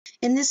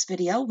In this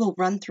video, we'll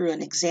run through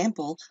an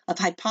example of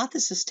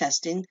hypothesis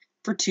testing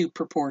for two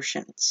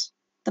proportions.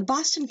 The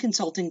Boston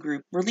Consulting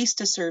Group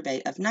released a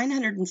survey of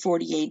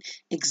 948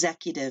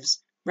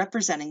 executives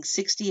representing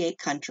 68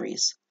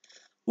 countries.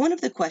 One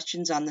of the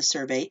questions on the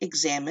survey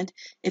examined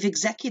if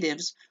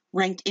executives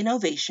ranked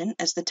innovation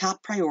as the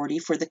top priority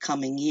for the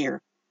coming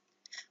year.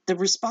 The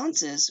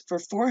responses for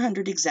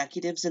 400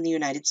 executives in the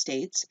United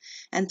States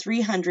and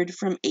 300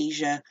 from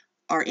Asia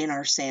are in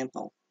our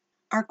sample.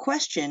 Our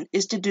question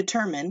is to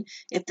determine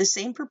if the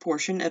same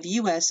proportion of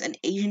U.S. and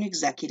Asian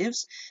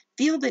executives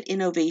feel that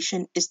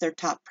innovation is their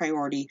top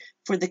priority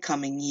for the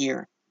coming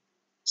year.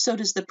 So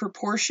does the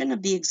proportion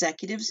of the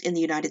executives in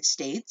the United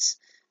States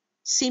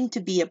seem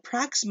to be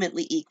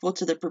approximately equal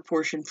to the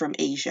proportion from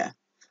Asia,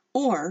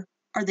 or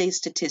are they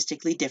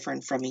statistically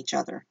different from each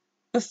other?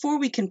 Before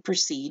we can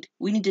proceed,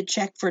 we need to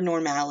check for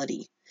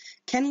normality.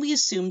 Can we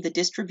assume the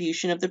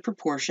distribution of the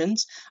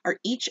proportions are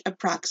each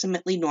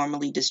approximately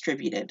normally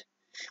distributed?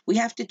 We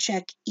have to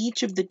check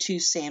each of the two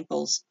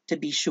samples to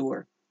be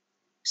sure.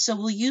 So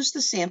we'll use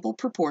the sample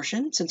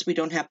proportion since we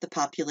don't have the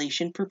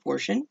population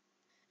proportion,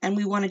 and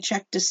we want to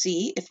check to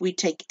see if we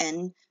take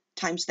n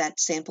times that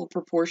sample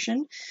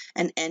proportion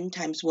and n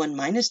times 1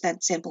 minus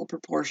that sample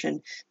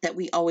proportion, that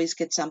we always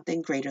get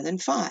something greater than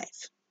 5.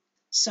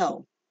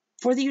 So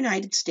for the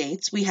United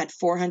States, we had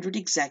 400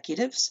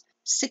 executives.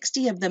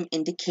 60 of them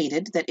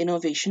indicated that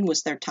innovation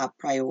was their top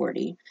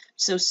priority.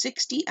 So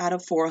 60 out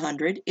of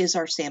 400 is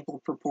our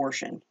sample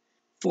proportion.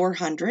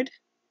 400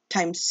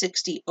 times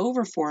 60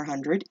 over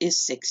 400 is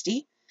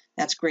 60.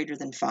 That's greater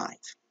than 5.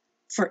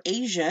 For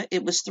Asia,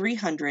 it was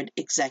 300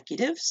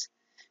 executives.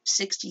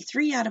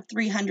 63 out of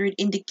 300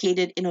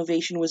 indicated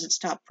innovation was its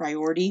top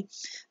priority.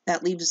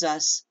 That leaves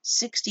us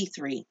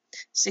 63.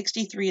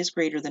 63 is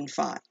greater than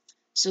 5.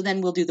 So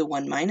then we'll do the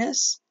 1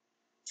 minus.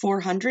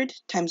 400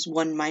 times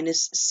 1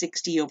 minus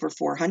 60 over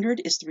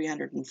 400 is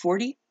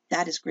 340.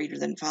 That is greater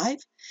than 5.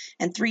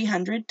 And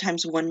 300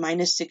 times 1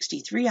 minus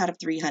 63 out of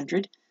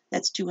 300,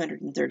 that's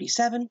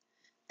 237.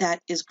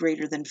 That is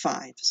greater than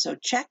 5. So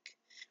check.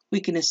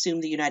 We can assume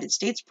the United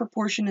States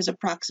proportion is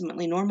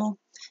approximately normal.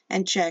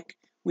 And check.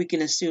 We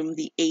can assume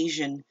the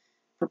Asian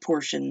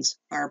proportions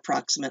are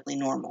approximately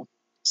normal.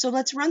 So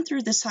let's run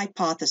through this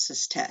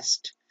hypothesis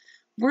test.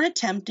 We're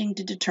attempting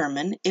to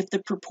determine if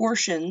the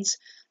proportions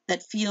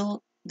that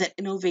feel that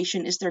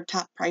innovation is their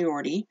top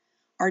priority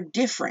are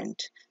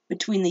different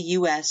between the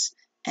U.S.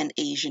 and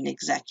Asian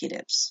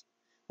executives.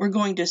 We're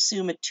going to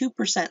assume a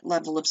 2%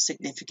 level of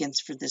significance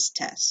for this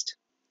test.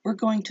 We're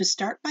going to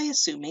start by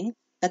assuming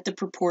that the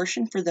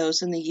proportion for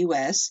those in the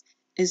U.S.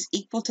 is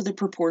equal to the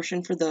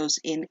proportion for those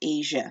in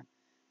Asia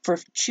for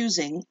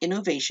choosing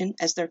innovation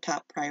as their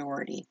top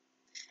priority.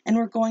 And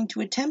we're going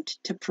to attempt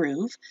to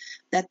prove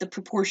that the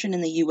proportion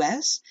in the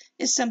U.S.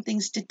 is something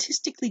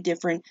statistically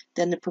different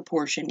than the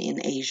proportion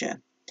in Asia.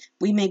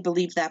 We may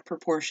believe that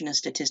proportion is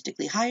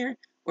statistically higher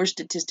or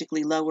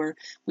statistically lower.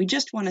 We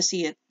just want to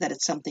see that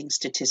it's something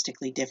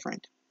statistically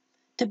different.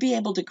 To be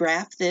able to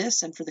graph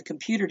this and for the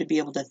computer to be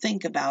able to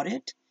think about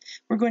it,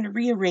 we're going to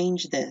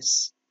rearrange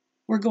this.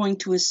 We're going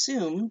to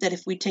assume that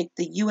if we take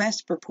the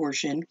U.S.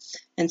 proportion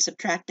and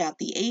subtract out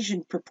the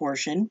Asian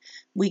proportion,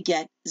 we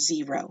get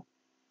 0.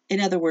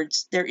 In other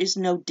words, there is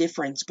no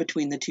difference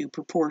between the two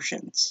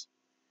proportions.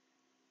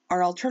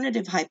 Our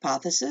alternative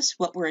hypothesis,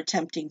 what we're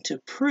attempting to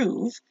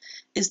prove,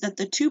 is that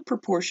the two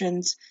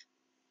proportions,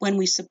 when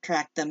we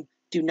subtract them,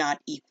 do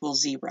not equal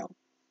 0.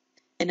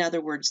 In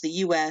other words, the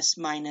U.S.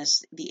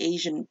 minus the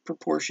Asian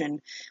proportion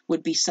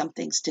would be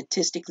something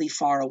statistically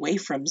far away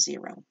from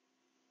 0.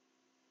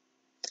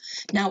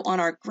 Now, on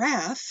our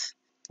graph,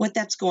 what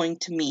that's going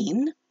to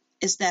mean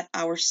is that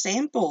our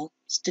sample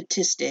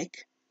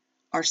statistic,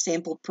 our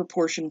sample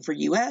proportion for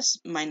U.S.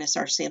 minus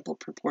our sample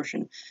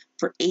proportion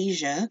for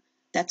Asia,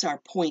 that's our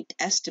point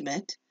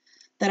estimate,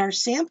 that our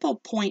sample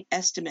point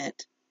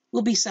estimate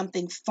will be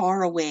something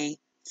far away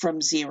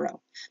from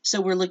 0.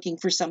 So we're looking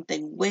for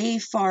something way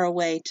far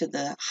away to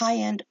the high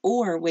end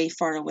or way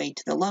far away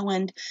to the low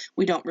end.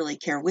 We don't really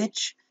care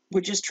which.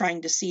 We're just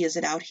trying to see, is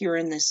it out here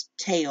in this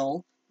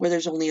tail where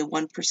there's only a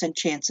 1%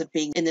 chance of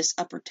being in this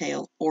upper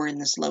tail or in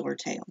this lower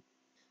tail.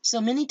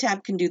 So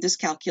Minitab can do this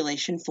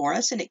calculation for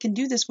us, and it can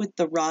do this with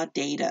the raw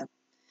data.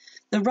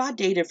 The raw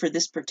data for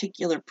this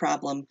particular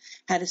problem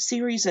had a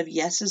series of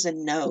yeses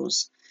and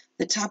nos,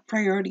 the top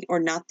priority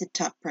or not the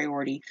top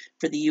priority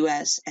for the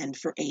U.S. and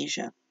for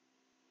Asia.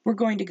 We're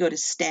going to go to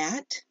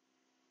Stat,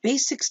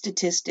 Basic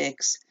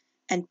Statistics,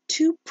 and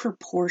two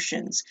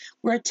proportions.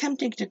 We're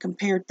attempting to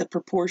compare the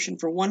proportion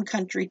for one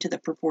country to the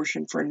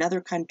proportion for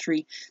another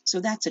country, so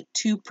that's a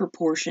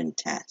two-proportion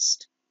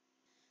test.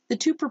 The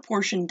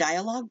two-proportion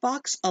dialog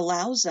box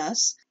allows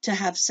us to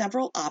have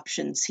several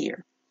options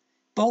here.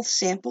 Both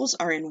samples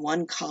are in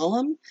one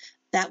column.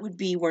 That would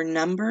be where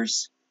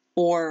numbers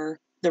or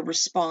the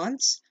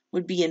response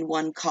would be in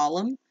one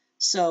column.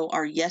 So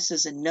our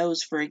yeses and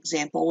nos, for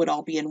example, would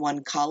all be in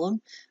one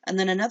column. And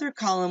then another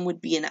column would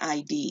be an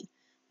ID,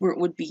 where it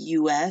would be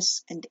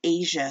US and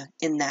Asia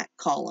in that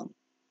column.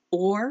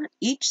 Or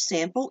each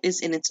sample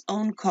is in its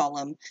own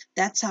column.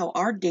 That's how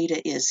our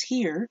data is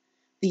here.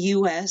 The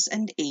US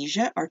and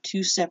Asia are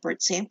two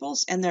separate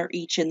samples, and they're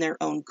each in their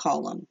own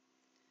column.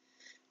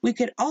 We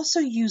could also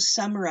use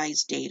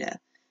summarized data.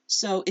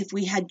 So if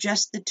we had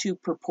just the two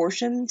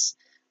proportions,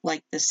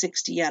 like the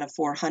 60 out of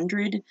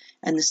 400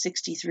 and the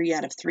 63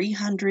 out of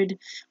 300,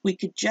 we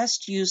could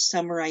just use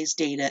summarized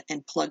data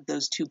and plug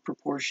those two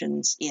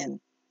proportions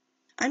in.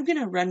 I'm going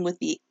to run with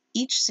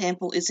each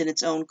sample is in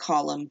its own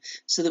column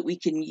so that we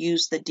can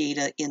use the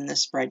data in the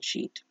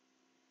spreadsheet.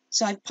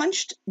 So I've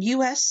punched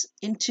US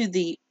into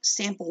the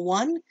sample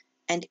 1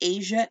 and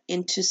Asia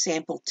into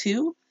sample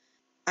 2.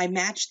 I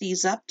match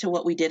these up to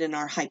what we did in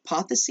our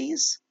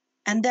hypotheses,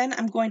 and then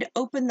I'm going to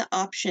open the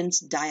options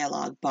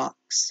dialog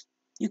box.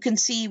 You can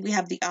see we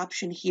have the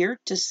option here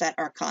to set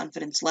our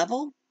confidence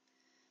level.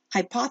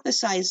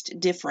 Hypothesized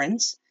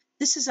difference.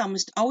 This is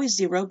almost always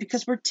 0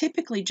 because we're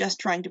typically just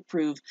trying to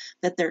prove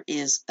that there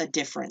is a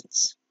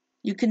difference.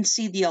 You can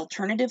see the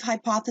alternative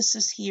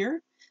hypothesis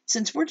here.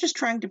 Since we're just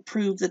trying to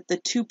prove that the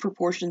two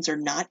proportions are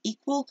not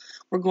equal,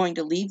 we're going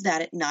to leave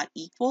that at not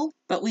equal,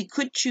 but we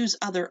could choose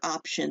other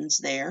options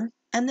there.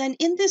 And then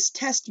in this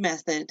test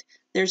method,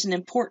 there's an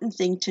important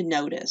thing to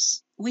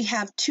notice. We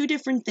have two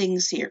different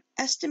things here.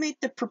 Estimate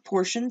the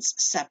proportions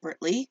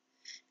separately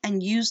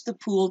and use the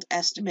pooled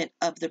estimate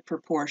of the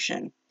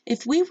proportion.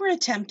 If we were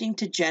attempting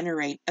to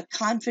generate a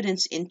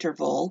confidence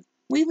interval,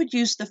 we would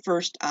use the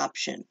first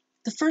option.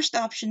 The first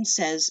option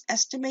says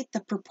estimate the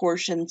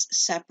proportions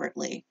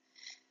separately.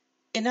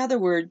 In other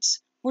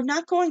words, we're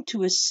not going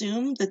to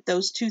assume that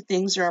those two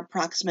things are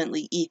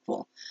approximately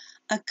equal.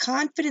 A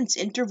confidence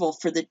interval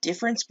for the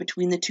difference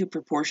between the two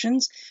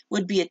proportions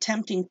would be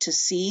attempting to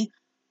see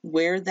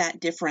where that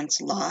difference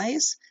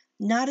lies,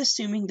 not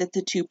assuming that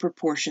the two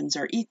proportions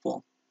are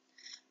equal.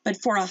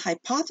 But for a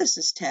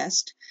hypothesis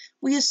test,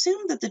 we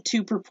assume that the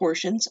two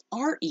proportions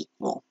are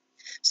equal.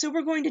 So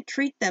we're going to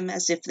treat them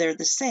as if they're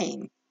the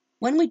same.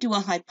 When we do a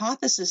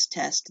hypothesis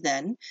test,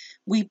 then,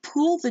 we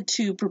pool the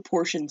two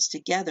proportions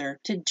together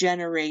to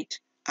generate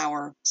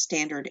our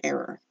standard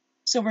error.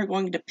 So we're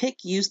going to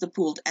use the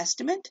pooled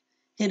estimate,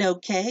 hit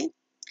OK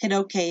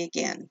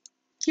again.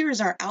 Here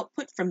is our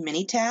output from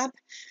Minitab.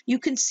 You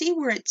can see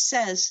where it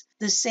says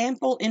the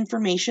sample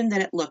information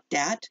that it looked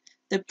at,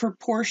 the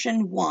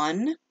proportion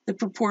 1, the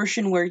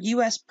proportion where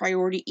US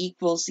priority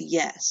equals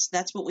yes,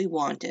 that's what we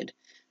wanted.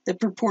 The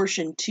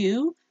proportion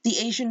 2, the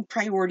Asian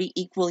priority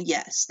equal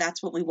yes,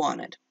 that's what we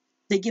wanted.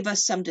 They give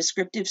us some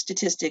descriptive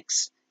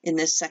statistics in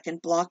this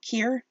second block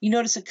here. You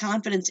notice a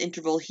confidence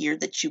interval here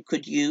that you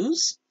could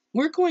use.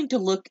 We're going to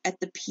look at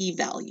the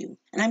p-value,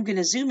 and I'm going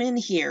to zoom in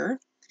here,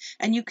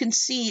 and you can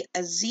see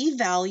a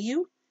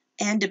z-value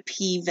and a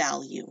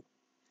p-value.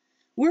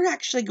 We're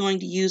actually going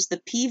to use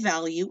the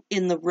p-value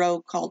in the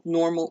row called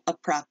normal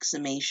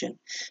approximation,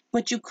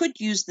 but you could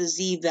use the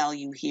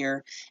z-value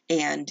here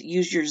and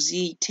use your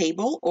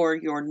z-table or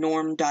your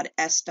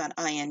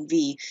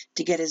norm.s.inv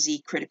to get a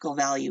z-critical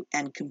value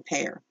and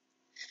compare.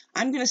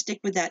 I'm going to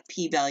stick with that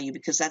p-value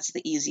because that's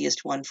the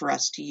easiest one for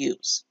us to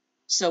use.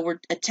 So we're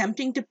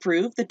attempting to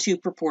prove the two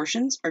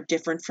proportions are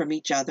different from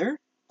each other.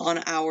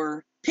 On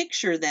our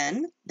picture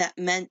then, that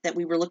meant that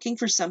we were looking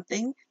for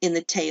something in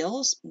the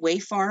tails way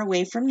far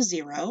away from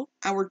 0.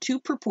 Our two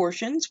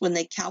proportions, when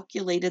they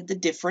calculated the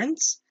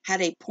difference,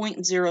 had a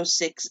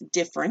 0.06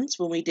 difference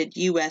when we did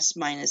US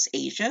minus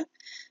Asia.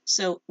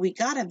 So we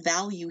got a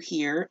value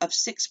here of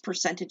 6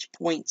 percentage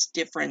points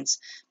difference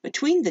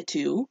between the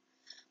two.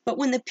 But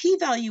when the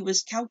p-value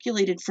was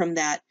calculated from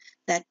that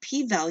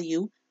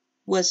p-value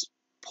was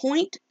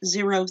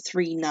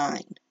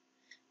 0.039.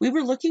 We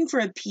were looking for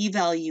a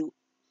p-value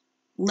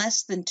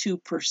less than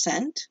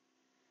 2%,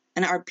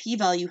 and our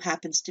p-value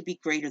happens to be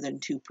greater than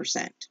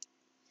 2%.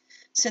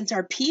 Since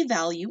our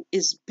p-value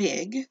is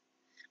big,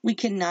 we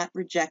cannot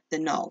reject the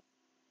null.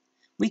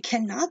 We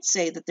cannot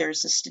say that there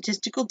is a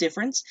statistical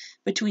difference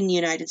between the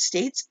United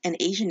States and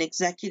Asian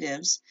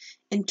executives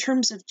in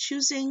terms of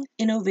choosing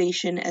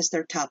innovation as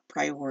their top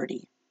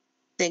priority.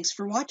 Thanks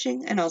for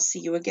watching, and I'll see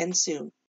you again soon.